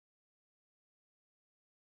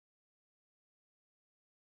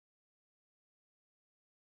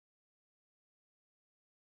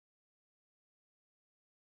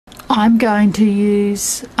I'm going to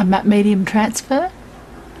use a matte medium transfer,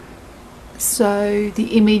 so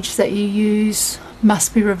the image that you use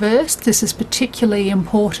must be reversed. This is particularly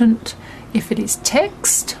important if it is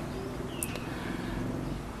text.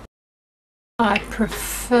 I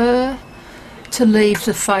prefer to leave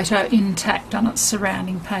the photo intact on its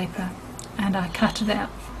surrounding paper, and I cut it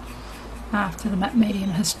out after the matte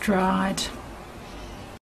medium has dried.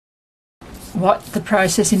 What the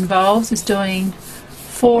process involves is doing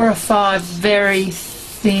 4 or 5 very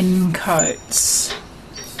thin coats,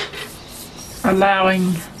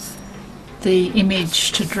 allowing the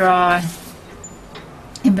image to dry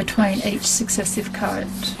in between each successive coat.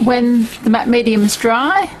 When the matte medium is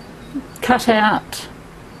dry, cut out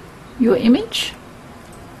your image.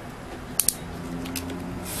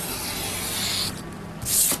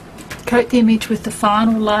 Coat the image with the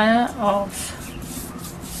final layer of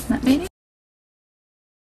matte medium.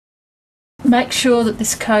 Make sure that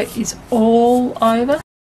this coat is all over.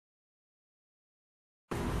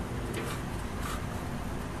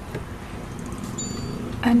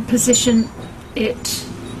 And position it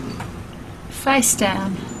face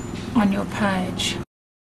down on your page.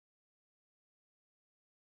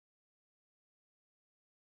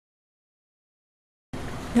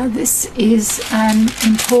 Now this is an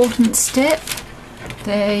important step.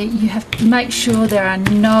 You have to make sure there are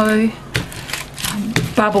no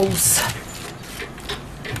bubbles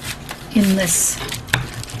in this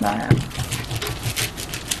layer.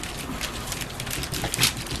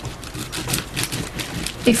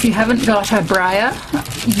 If you haven't got a brayer,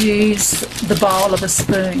 use the bowl of a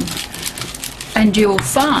spoon, and you will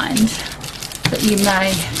find that you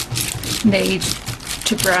may need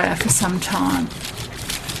to brayer for some time.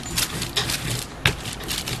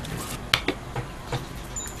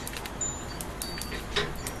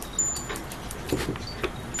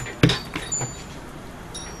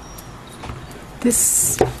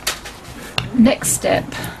 This next step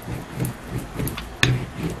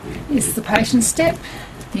is the patience step.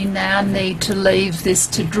 You now need to leave this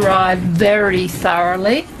to dry very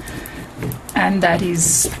thoroughly, and that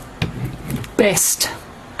is best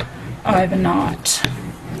overnight.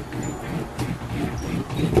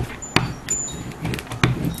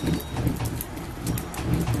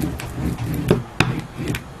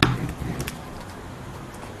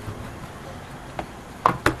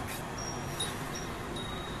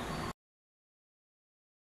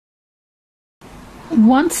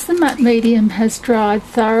 Once the matte medium has dried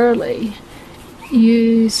thoroughly,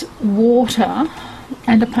 use water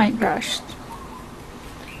and a paintbrush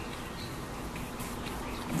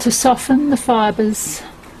to soften the fibres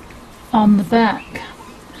on the back.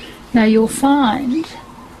 Now you'll find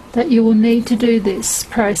that you will need to do this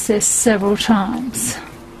process several times.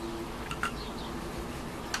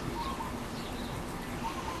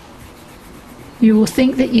 You will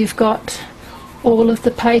think that you've got all of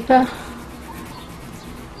the paper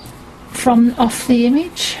from off the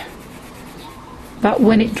image, but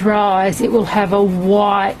when it dries it will have a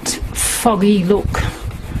white foggy look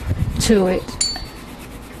to it.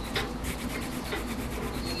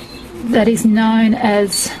 That is known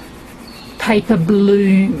as paper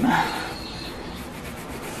bloom,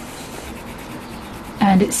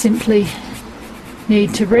 and it simply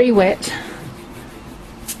need to re-wet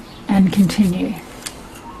and continue.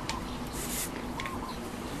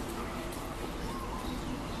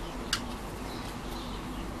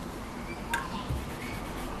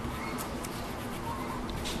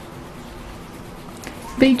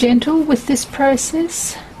 Be gentle with this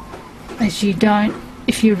process, as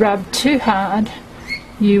if you rub too hard,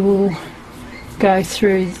 you will go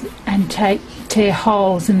through and tear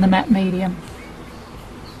holes in the matte medium.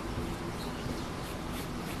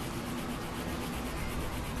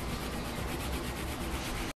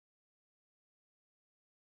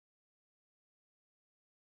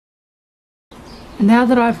 Now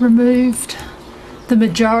that I've removed the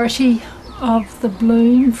majority of the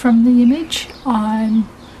bloom from the image, I'm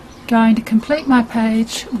going to complete my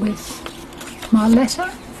page with my letter.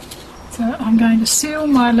 So I'm going to seal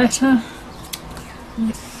my letter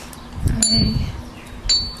with a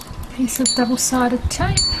piece of double-sided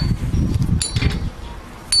tape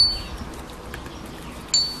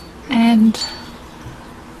and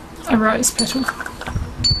a rose petal.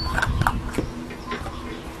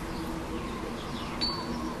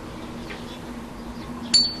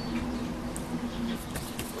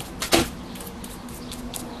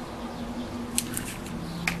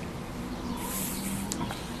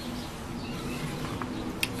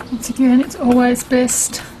 Once again, it's always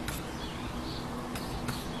best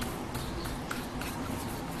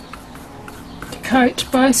to coat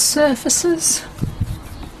both surfaces.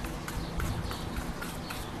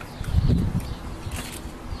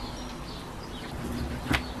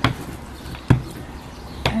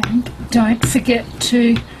 Don't forget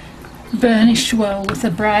to burnish well with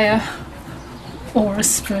a brayer or a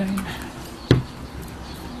spoon.